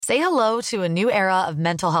Say hello to a new era of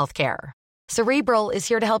mental health care. Cerebral is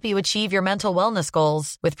here to help you achieve your mental wellness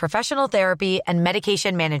goals with professional therapy and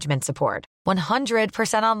medication management support.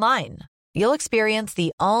 100% online. You'll experience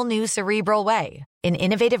the all-new Cerebral Way, an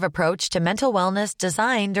innovative approach to mental wellness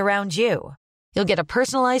designed around you. You'll get a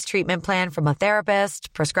personalized treatment plan from a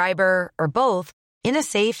therapist, prescriber, or both in a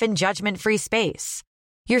safe and judgment-free space.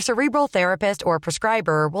 Your Cerebral therapist or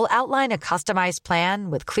prescriber will outline a customized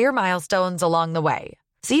plan with clear milestones along the way,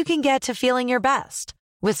 so you can get to feeling your best.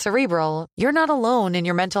 With Cerebral, you're not alone in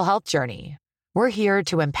your mental health journey. We're here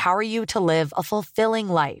to empower you to live a fulfilling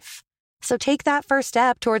life. So take that first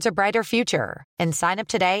step towards a brighter future and sign up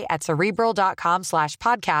today at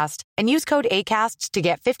Cerebral.com/podcast and use code ACAST to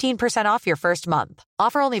get 15% off your first month.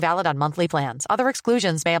 Offer only valid on monthly plans. Other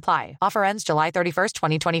exclusions may apply. Offer ends July 31st,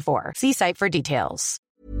 2024. See site for details.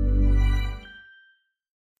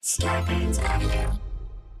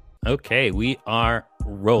 Okay, we are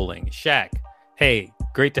rolling. Shaq, hey,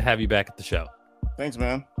 great to have you back at the show. Thanks,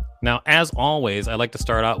 man. Now, as always, I like to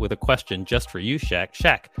start out with a question just for you, Shaq.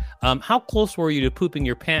 Shaq, how close were you to pooping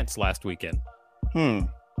your pants last weekend?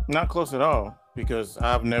 Not close at all, because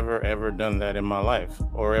I've never, ever done that in my life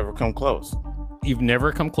or ever come close. You've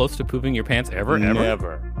never come close to pooping your pants ever?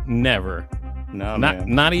 Never. No,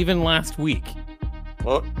 not even last week.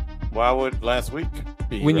 Well, why would last week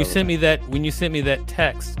be when relevant? you sent me that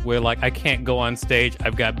text where like I can't go on stage,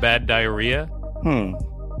 I've got bad diarrhea?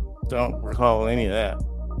 Don't recall any of that.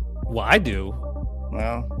 Well, I do.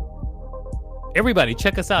 Well, everybody,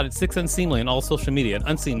 check us out at Six Unseemly on all social media at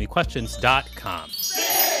unseemlyquestions.com.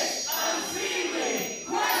 Six Unseemly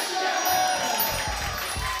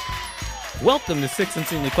Questions! Welcome to Six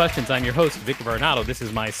Unseemly Questions. I'm your host, Vic Varnado. This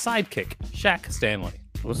is my sidekick, Shaq Stanley.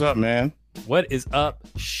 What's up, man? What is up,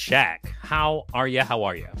 Shaq? How are you?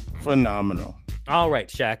 Phenomenal. All right,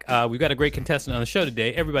 Shaq. We've got a great contestant on the show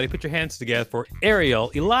today. Everybody put your hands together for Ariel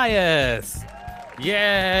Elias.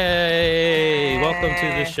 Yay! Welcome to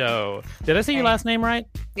the show. Did I say your last name right?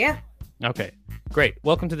 Yeah. Okay, great.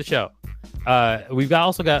 Welcome to the show. We've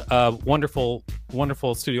also got a wonderful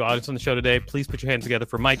studio audience on the show today. Please put your hands together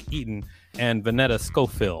for Mike Eaton and Vanetta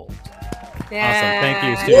Schofield. Yeah. Awesome. Thank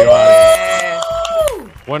you, studio audience.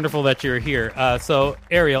 Wonderful that you're here. So,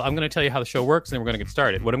 Ariel, I'm going to tell you how the show works, and then we're going to get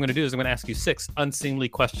started. What I'm going to do is I'm going to ask you 6 unseemly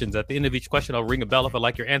questions. At the end of each question, I'll ring a bell if I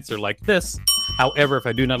like your answer, like this. However, if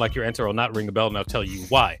I do not like your answer, I'll not ring a bell, and I'll tell you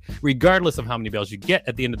why. Regardless of how many bells you get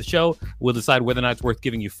at the end of the show, we'll decide whether or not it's worth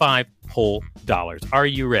giving you $5 whole. Are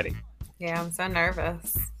you ready? Yeah, I'm so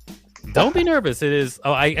nervous. Don't be nervous. It is.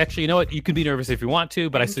 Oh, I actually, you know what? You can be nervous if you want to,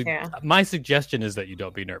 but my suggestion is that you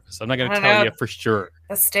don't be nervous. I'm not going to tell you for sure.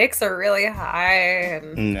 The stakes are really high.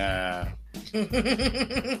 Nah.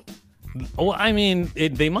 Well, I mean,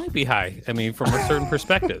 they might be high. I mean, from a certain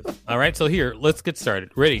perspective. All right. So here, let's get started.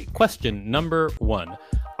 Ready? Question number 1: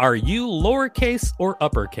 are you lowercase or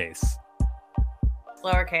uppercase?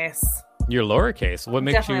 Lowercase. You're lowercase. What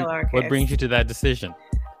makes Definitely lowercase. What brings you to that decision?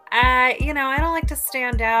 I don't like to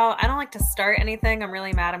stand out. I don't like to start anything. I'm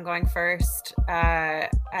really mad I'm going first. I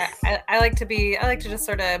like to just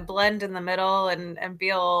sort of blend in the middle and be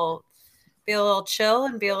a little chill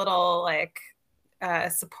and be a little like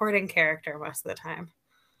supporting character most of the time.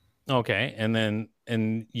 Okay. And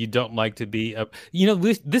you don't like to be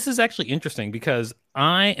this is actually interesting because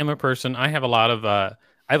I am a person, I have a lot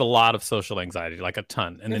of social anxiety, like a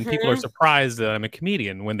ton. And then people are surprised that I'm a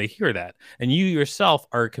comedian when they hear that. And you yourself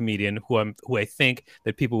are a comedian who I think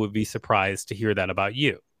that people would be surprised to hear that about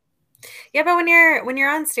you. Yeah, but when you're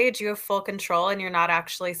on stage, you have full control and you're not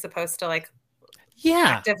actually supposed to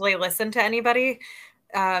actively listen to anybody.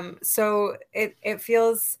 So it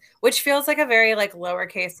feels like a very like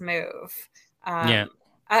lowercase move.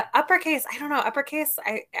 Uppercase, I don't know. Uppercase,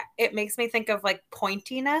 it makes me think of like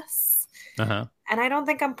pointiness. Uh-huh. And I don't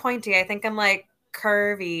think I'm pointy. I think I'm like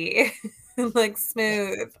curvy, like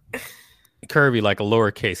smooth. Curvy, like a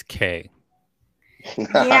lowercase K.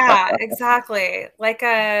 Yeah, exactly. Like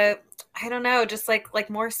I don't know, just like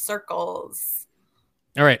more circles.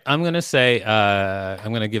 All right, I'm gonna say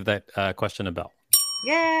I'm gonna give that question a bell.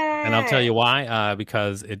 Yeah. And I'll tell you why.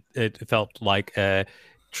 Because it felt like a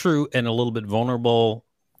true and a little bit vulnerable.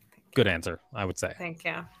 Good answer, I would say. Thank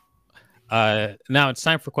you. Now it's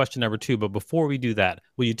time for question number 2. But before we do that,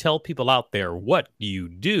 will you tell people out there what you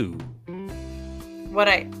do? What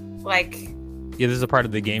I like. Yeah, this is a part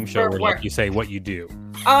of the game show where like you say what you do.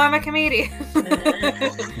 Oh, I'm a comedian.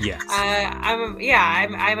 Yes. I'm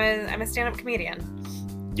a stand-up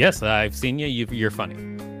comedian. Yes, I've seen you. You're funny.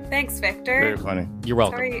 Thanks, Victor. Very funny. You're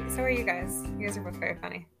welcome. So are you guys. You guys are both very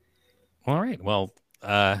funny. All right. Well,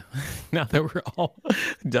 now that we're all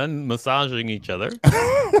done massaging each other,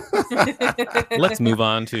 let's move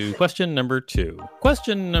on to question number 2.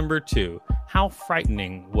 Question number 2. How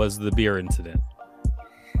frightening was the beer incident?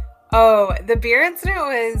 Oh, the beer incident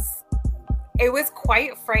was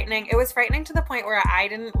quite frightening. It was frightening to the point where I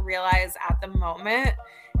didn't realize at the moment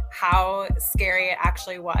how scary it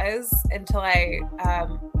actually was until I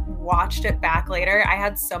watched it back later. I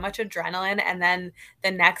had so much adrenaline, and then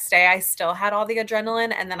the next day I still had all the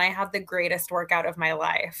adrenaline, and then I had the greatest workout of my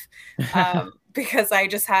life because I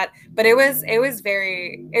just had. But it was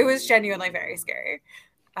genuinely very scary.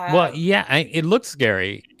 Well, yeah, it looked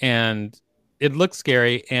scary, and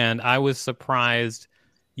I was surprised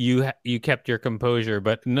you kept your composure,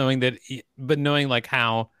 but knowing like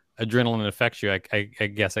how adrenaline affects you, I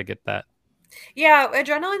guess I get that. Yeah,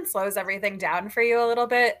 adrenaline slows everything down for you a little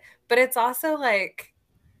bit, but it's also like,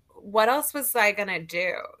 what else was I gonna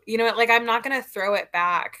do? You know, like I'm not gonna throw it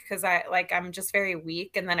back because I'm just very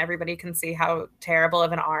weak, and then everybody can see how terrible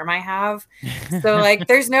of an arm I have. So like,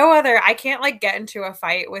 there's no other. I can't like get into a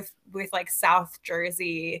fight with like South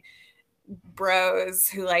Jersey bros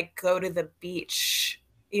who like go to the beach.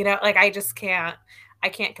 You know, like I just can't. I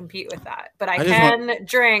can't compete with that, but I can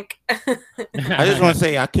drink. I just want to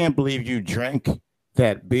say, I can't believe you drank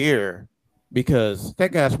that beer because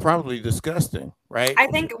that guy's probably disgusting, right? I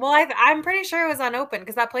think, I'm pretty sure it was unopened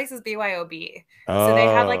because that place is BYOB. So they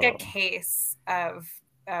had like a case of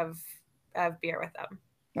beer with them.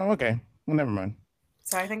 Oh, okay. Well, never mind.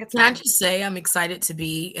 So I think it's. Can I just say I'm excited to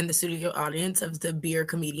be in the studio audience of the beer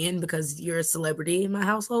comedian because you're a celebrity in my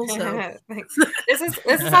household. So this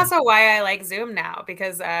is also why I like Zoom now,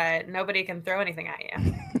 because nobody can throw anything at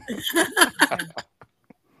you.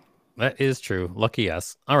 That is true. Lucky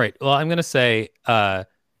us. All right. Well, I'm gonna say no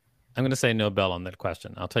bell on that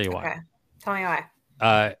question. I'll tell you why. Okay. Tell me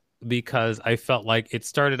why. Because I felt like it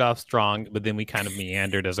started off strong, but then we kind of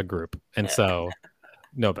meandered as a group, and so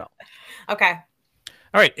no bell. Okay.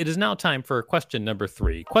 All right, it is now time for question number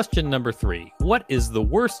 3. Question number 3. What is the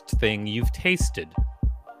worst thing you've tasted?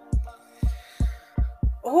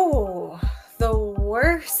 Oh, the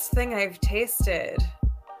worst thing I've tasted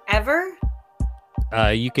ever?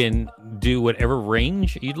 You can do whatever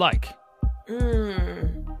range you'd like.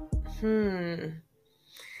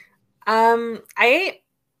 I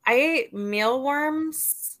ate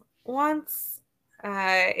mealworms once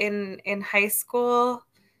in high school.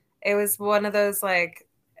 It was one of those like,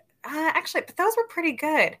 actually, but those were pretty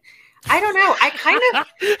good. I don't know.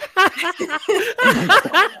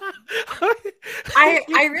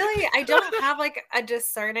 I don't have like a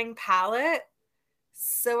discerning palate,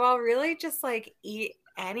 so I'll really just like eat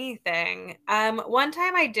anything. One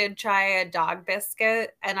time I did try a dog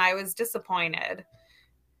biscuit and I was disappointed,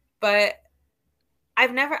 but I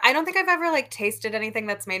don't think I've ever like tasted anything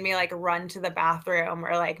that's made me like run to the bathroom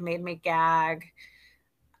or like made me gag.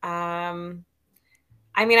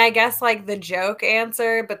 I mean, I guess like the joke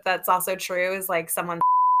answer, but that's also true, is like someone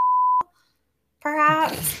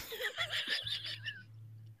perhaps.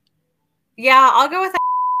 Yeah, I'll go with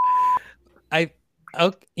that.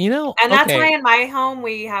 And that's why in my home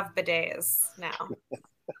we have bidets now.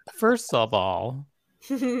 First of all,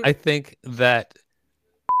 I think that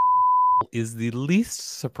is the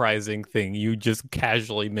least surprising thing you just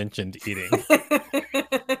casually mentioned eating.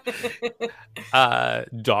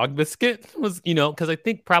 Dog biscuit was, because I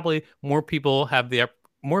think probably more people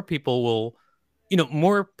will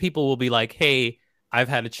be like, hey, I've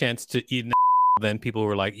had a chance to eat than people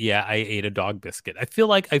were like, yeah, I ate a dog biscuit. I feel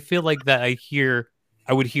like that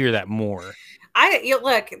I would hear that more.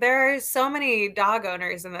 Look, there are so many dog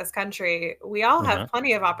owners in this country. We all have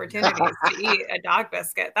plenty of opportunities to eat a dog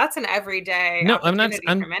biscuit. That's an everyday opportunity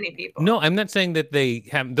for many people. No, I'm not saying that they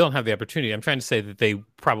don't have the opportunity. I'm trying to say that they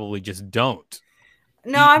probably just don't.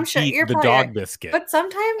 I'm sure you're the dog biscuit. But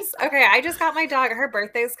sometimes, okay, I just got my dog. Her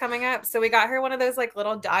birthday's coming up, so we got her one of those like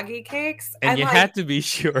little doggy cakes. And you had to be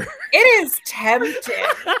sure. It is tempting.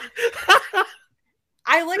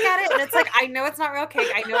 I look at it and it's like, I know it's not real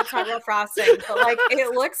cake. I know it's not real frosting, but like it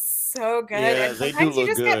looks so good. Yeah, and sometimes you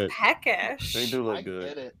just good. get peckish. They do look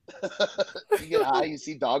good. Get it. You get high, you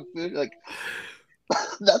see dog food, like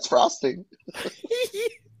that's frosting.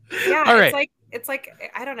 Yeah, all right. It's like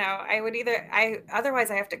I don't know. Otherwise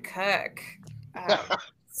I have to cook.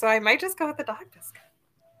 So I might just go with the dog biscuit.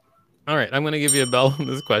 All right, I'm going to give you a bell on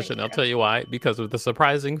this question. I'll tell you why. Because of the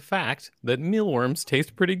surprising fact that mealworms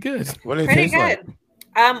taste pretty good. What do they pretty taste good. like?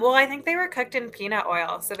 Well, I think they were cooked in peanut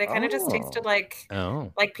oil, so they kind of just tasted like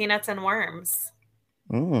peanuts and worms.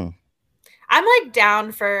 Mm. I'm like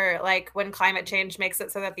down for like when climate change makes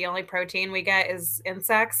it so that the only protein we get is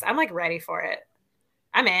insects. I'm like ready for it.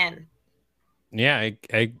 I'm in. Yeah,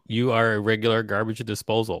 you are a regular garbage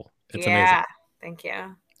disposal. It's Yeah, thank you.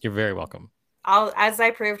 amazing. You're very welcome. As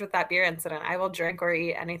I proved with that beer incident, I will drink or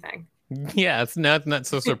eat anything. Yeah, it's not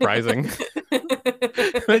so surprising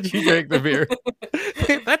that you drink the beer.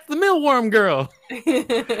 That's the Millworm girl.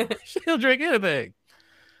 She'll drink anything.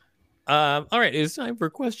 All right, it's time for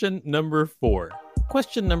question number 4.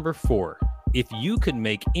 Question number 4. If you could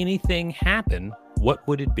make anything happen, what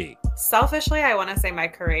would it be? Selfishly, I want to say my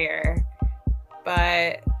career,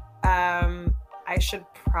 but I should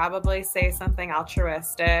probably say something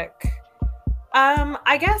altruistic.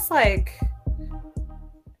 I guess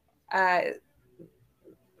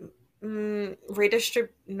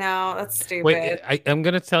redistribute. No, that's stupid. Wait, I'm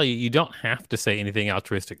going to tell you, you don't have to say anything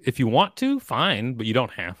altruistic. If you want to, fine, but you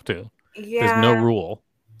don't have to. Yeah. There's no rule.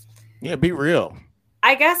 Yeah, be real.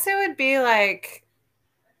 I guess it would be like,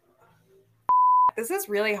 this is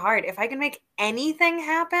really hard. If I can make anything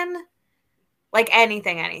happen, like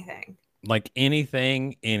anything. Like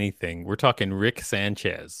anything. We're talking Rick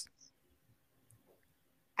Sanchez.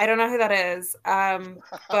 I don't know who that is,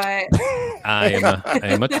 but I am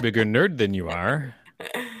a much bigger nerd than you are.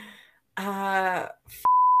 I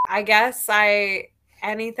guess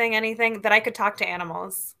anything that I could talk to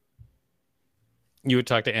animals. You would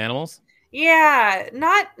talk to animals? Yeah,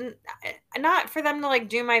 not for them to like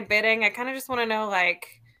do my bidding. I kind of just want to know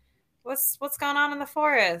like what's going on in the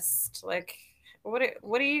forest. Like what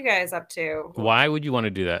are you guys up to? Why would you want to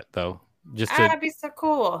do that though? Just to, that'd be so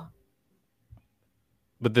cool.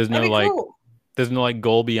 But there's no there's no like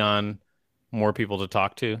goal beyond more people to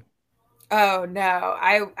talk to. Oh no.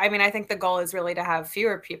 I mean I think the goal is really to have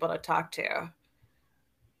fewer people to talk to.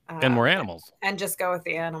 And more animals. And just go with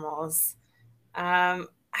the animals. I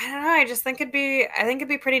don't know. I think it'd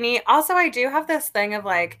be pretty neat. Also, I do have this thing of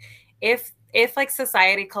like, if like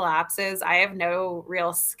society collapses, I have no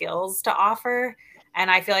real skills to offer. And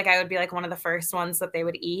I feel like I would be like one of the first ones that they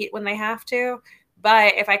would eat when they have to.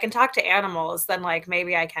 But if I can talk to animals, then like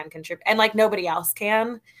maybe I can contribute and like nobody else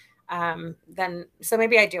can. Then so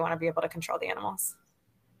maybe I do want to be able to control the animals.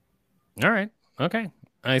 All right. Okay.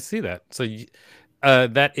 I see that. So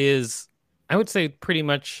that is, I would say pretty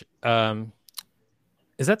much,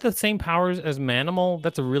 is that the same powers as Manimal?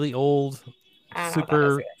 That's a really old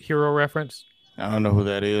superhero reference. I don't know who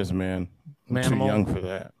that is, man. I'm too young for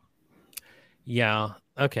that. Yeah.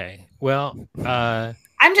 Okay. Well, I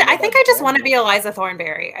think I just want to be Eliza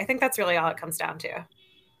Thornberry. I think that's really all it comes down to.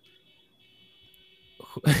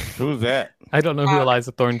 Who's that? I don't know who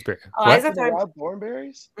Eliza Thornberry. Eliza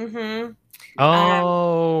Thornberries? Mm-hmm.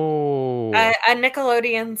 Oh. A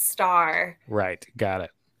Nickelodeon star. Right. Got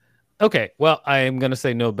it. Okay. Well, I am going to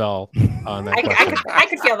say no bell on that question. I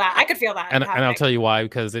could feel that. I could feel that. And I'll tell you why,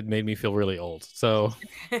 because it made me feel really old. So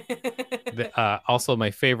also my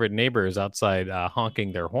favorite neighbors outside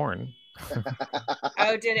honking their horn.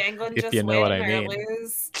 Oh, did England if just you know win what I or mean.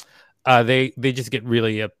 lose? They just get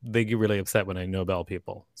really upset when I Nobel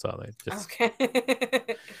people. So they just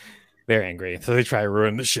they're angry. So they try to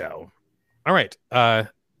ruin the show. All right.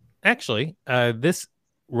 Actually, this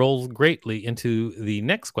rolls greatly into the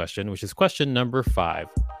next question, which is question number 5.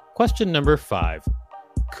 Question number 5.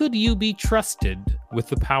 Could you be trusted with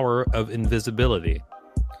the power of invisibility?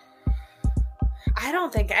 I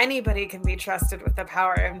don't think anybody can be trusted with the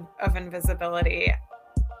power of invisibility.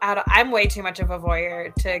 I'm way too much of a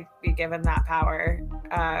voyeur to be given that power.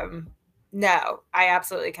 No, I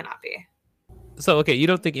absolutely cannot be. So, okay, you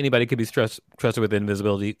don't think anybody could be trusted with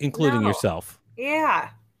invisibility, including yourself?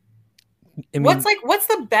 Yeah. I mean, what's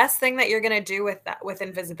the best thing that you're gonna do with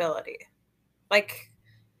invisibility? Like,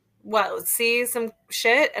 what? See some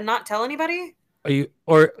shit and not tell anybody?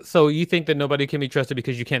 So you think that nobody can be trusted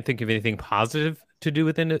because you can't think of anything positive to do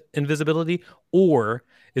with invisibility, or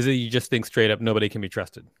is it you just think straight up nobody can be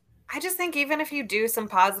trusted? I just think even if you do some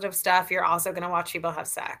positive stuff, you're also going to watch people have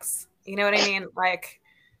sex. You know what I mean? Like,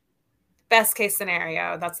 best case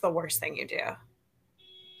scenario, that's the worst thing you do.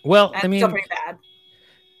 Well, that's I mean, still pretty bad.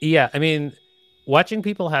 Yeah, I mean, watching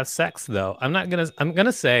people have sex, though, I'm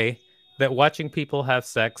gonna say that watching people have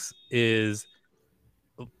sex is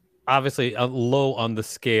obviously low on the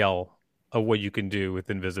scale of what you can do with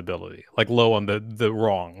invisibility, like low on the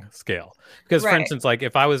wrong scale. Because, for instance, like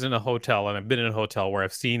if I was in a hotel and I've been in a hotel where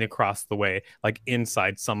I've seen across the way, like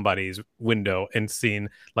inside somebody's window and seen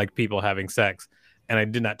like people having sex, and I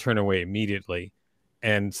did not turn away immediately.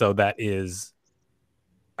 And so that is,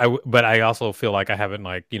 but I also feel like I haven't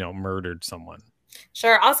murdered someone.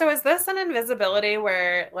 Sure. Also, is this an invisibility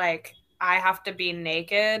where like I have to be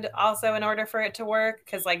naked also in order for it to work?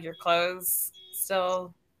 Because like your clothes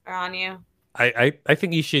still are on you. I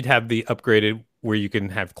think you should have the upgraded where you can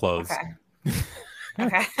have clothes.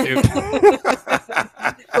 Okay. Okay.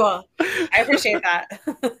 Cool. I appreciate that.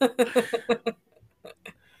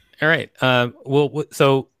 All right. Well,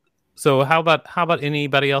 so how about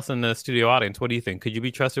anybody else in the studio audience? What do you think? Could you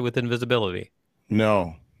be trusted with invisibility?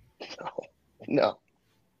 No. No.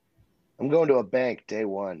 I'm going to a bank day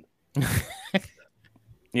one.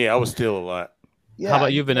 Yeah, I would steal a lot. Yeah, How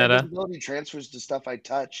about you, my Vanetta? invisibility transfers to stuff I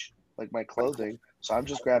touch, like my clothing. So I'm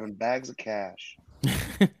just grabbing bags of cash.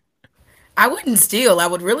 I wouldn't steal. I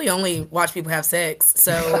would really only watch people have sex.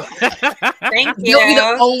 So Thank you. you'll be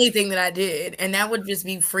the only thing that I did. And that would just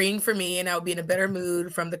be freeing for me. And I would be in a better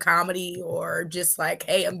mood from the comedy or just like,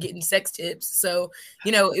 hey, I'm getting sex tips. So,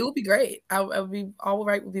 it would be great. I would be all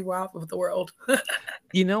right, would be wild with the world.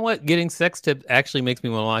 You know what? Getting sex tips actually makes me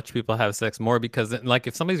want to watch people have sex more because, like,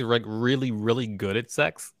 if somebody's like really, really good at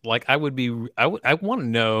sex, like I want to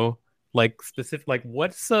know, like, specific, like,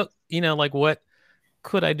 what's so, like, what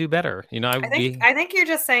could I do better? I think you're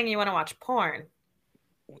just saying you want to watch porn.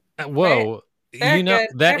 Whoa. They're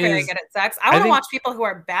They're very good at sex. I want to watch people who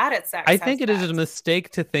are bad at sex. I think it is a mistake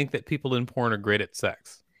to think that people in porn are great at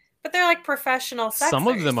sex. But they're like professional sexers. Some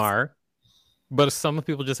of them are, but some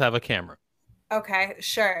people just have a camera. Okay,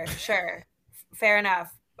 sure. Fair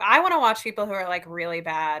enough. I want to watch people who are like really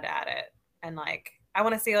bad at it. And like, I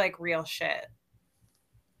want to see like real shit.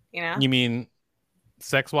 You mean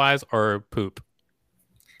sex-wise or poop?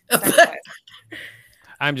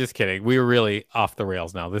 I'm just kidding. We're really off the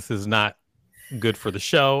rails now. This is not good for the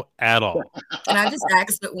show at all. Can I just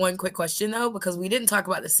ask one quick question though? Because we didn't talk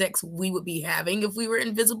about the sex we would be having if we were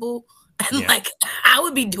invisible. And like, I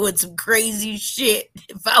would be doing some crazy shit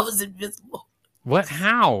if I was invisible. What?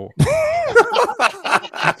 How?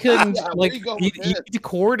 I couldn't. Like, you need to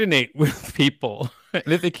coordinate with people, and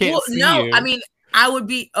if they can't see you. I mean, I would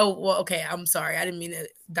be. Oh, well, okay. I'm sorry. I didn't mean to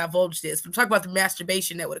divulge this. But I'm talking about the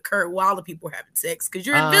masturbation that would occur while the people were having sex because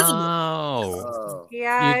you're invisible. Oh,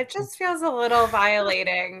 yeah. It just feels a little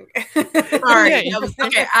violating. Sorry.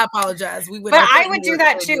 Okay, I apologize. But I would do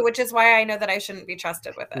that too, which is why I know that I shouldn't be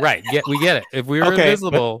trusted with it. Right. We get it. If we were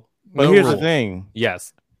invisible, but here's the thing.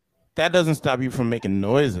 Yes. That doesn't stop you from making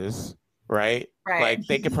noises, right? Right. Like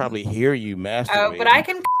they could probably hear you masturbating. Oh, but I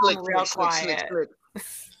can real quiet.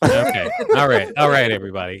 Okay. All right,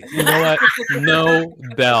 everybody. You know what? No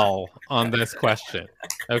bell on this question.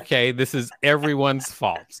 Okay. This is everyone's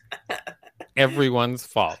fault. Everyone's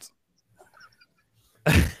fault.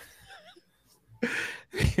 All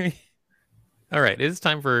right. It is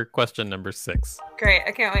time for question number 6. Great.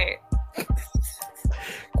 I can't wait.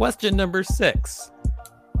 Question number 6.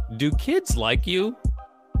 Do kids like you?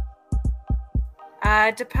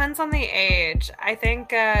 Depends on the age. I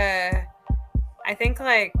think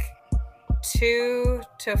like 2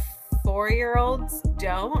 to 4-year-olds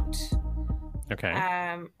don't. Okay.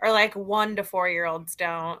 Or like 1 to 4-year-olds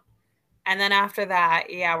don't. And then after that,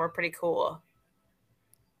 yeah, we're pretty cool.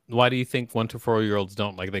 Why do you think 1 to 4-year-olds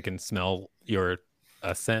don't? Like they can smell your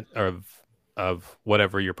scent of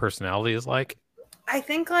whatever your personality is like? I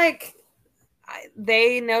think like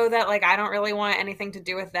they know that like I don't really want anything to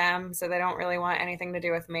do with them, so they don't really want anything to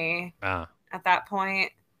do with me. At that point.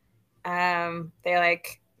 They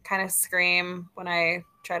like kind of scream when I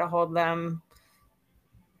try to hold them.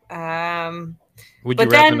 Would you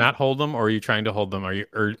rather not hold them, or are you trying to hold them? Are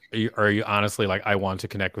you honestly like, I want to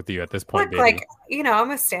connect with you at this point, baby? Like,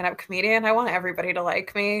 I'm a stand-up comedian. I want everybody to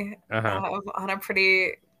like me on a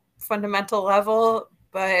pretty fundamental level.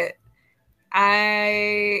 But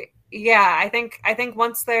I think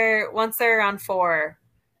once they're around 4,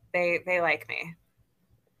 they like me.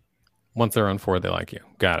 Once they're on 4, they like you.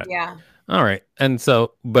 Got it. Yeah. All right. And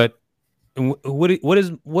so, but what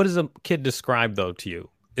does a kid describe though to you?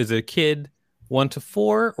 Is a kid 1 to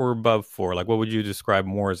 4 or above 4? Like, what would you describe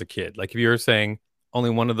more as a kid? Like, if you were saying only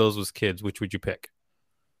one of those was kids, which would you pick?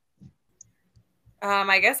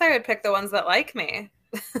 I guess I would pick the ones that like me.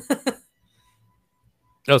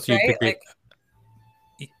 Oh, so you pick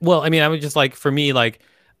well, I mean, I would just like, for me, like,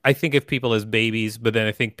 I think of people as babies, but then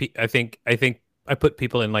I think I put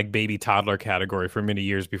people in like baby toddler category for many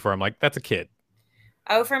years before I'm like, that's a kid.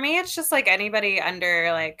 Oh, for me, it's just like anybody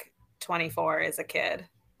under like 24 is a kid.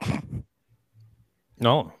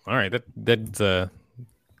 No, all right, that's a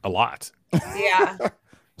lot. Yeah,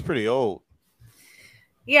 it's pretty old.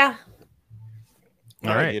 Yeah.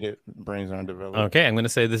 All right. Get it. Brains aren't developed. Okay, I'm going to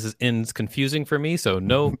say this is confusing for me, so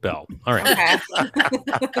no bell. All right.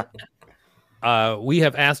 Okay. We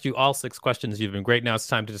have asked you all 6 questions. You've been great. Now it's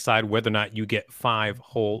time to decide whether or not you get $5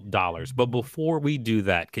 whole. But before we do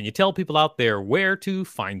that, can you tell people out there where to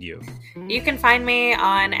find you? You can find me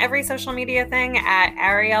on every social media thing at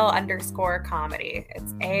Ariel_comedy.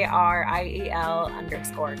 It's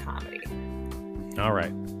ARIEL_comedy. All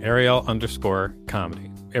right.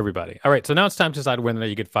 Ariel_comedy. Everybody. All right. So now it's time to decide whether or not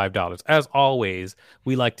you get $5. As always,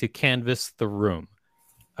 we like to canvass the room.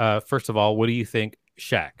 First of all, what do you think,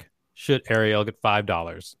 Shaq? Should Ariel get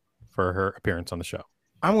 $5 for her appearance on the show?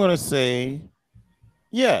 I'm going to say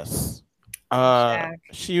yes.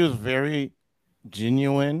 She was very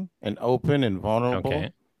genuine and open and vulnerable.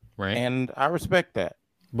 Okay. Right. And I respect that.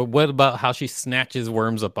 But what about how she snatches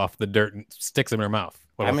worms up off the dirt and sticks them in her mouth?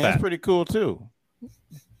 I mean, that's pretty cool too.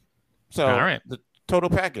 So, all right. The total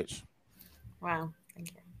package. Wow.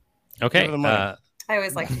 Thank you. Okay. I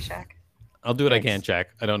always like you, Shaq. I'll do what I can, Jack.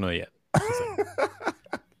 I don't know yet.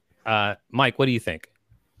 Mike, what do you think?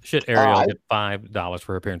 Should Ariel get $5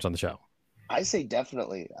 for her appearance on the show? I say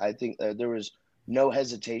definitely. I think there was no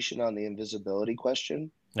hesitation on the invisibility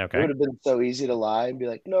question. Okay. It would have been so easy to lie and be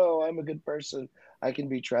like, no, I'm a good person. I can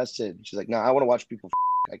be trusted. She's like, no, I want to watch people.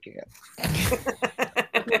 I can't.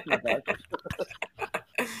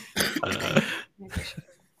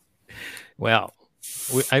 Well,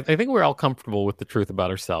 I think we're all comfortable with the truth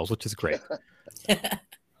about ourselves, which is great.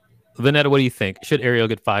 Vanetta, what do you think? Should Ariel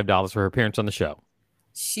get $5 for her appearance on the show?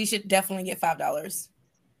 She should definitely get $5.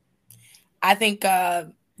 I think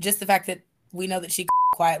just the fact that we know that she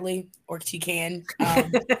quietly, or she can, is a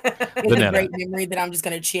great memory that I'm just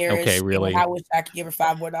going to cherish. Okay, really? I wish I could give her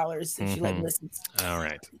 $5 more if she listens. All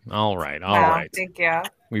right. Thank you.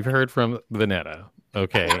 We've heard from Vanetta.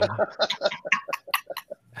 Okay.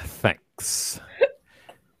 Thanks.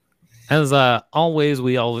 As always,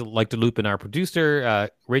 we all like to loop in our producer.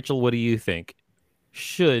 Rachel, what do you think?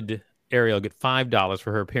 Should Ariel get $5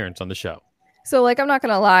 for her appearance on the show? So, I'm not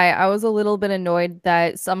going to lie. I was a little bit annoyed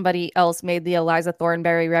that somebody else made the Eliza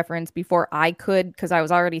Thornberry reference before I could, because I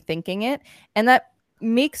was already thinking it. And that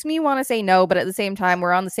makes me want to say no, but at the same time,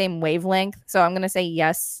 we're on the same wavelength. So I'm going to say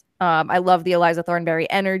yes. I love the Eliza Thornberry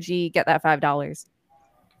energy. Get that $5.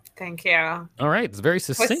 Thank you. All right. It's very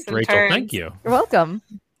succinct, Rachel. Turns. Thank you. You're welcome.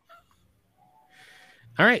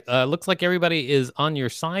 All right. Looks like everybody is on your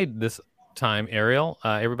side this time, Ariel.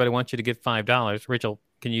 Everybody wants you to get $5. Rachel,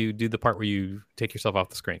 can you do the part where you take yourself off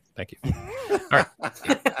the screen? Thank you. All right.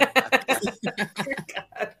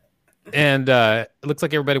 And it looks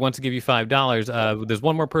like everybody wants to give you $5. There's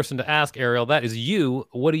one more person to ask, Ariel. That is you.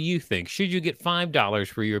 What do you think? Should you get $5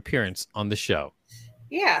 for your appearance on the show?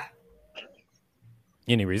 Yeah.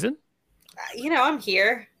 Any reason? I'm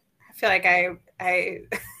here. I feel like I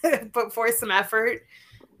put forth some effort.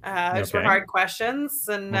 Those were hard questions,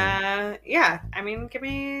 and give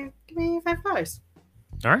me $5.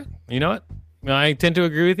 All right. You know what? I tend to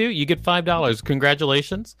agree with you. You get $5.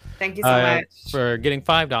 Congratulations. Thank you so much for getting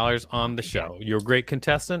 $5 on the show. You're a great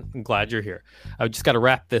contestant. I'm glad you're here. I've just got to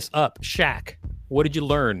wrap this up. Shaq, what did you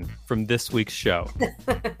learn from this week's show?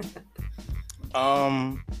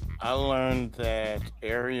 I learned that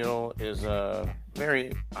Ariel is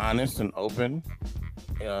very honest and open,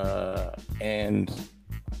 and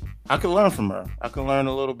I could learn from her. I could learn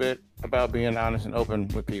a little bit about being honest and open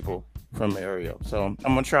with people from Ariel. So I'm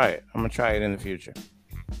gonna try it. I'm gonna try it in the future.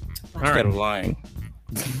 Instead of lying.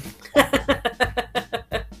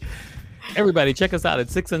 Everybody, check us out at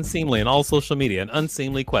 6 Unseemly on all social media and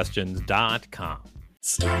unseemlyquestions.com.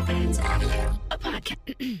 Starbane's Audio, a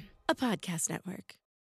podcast network.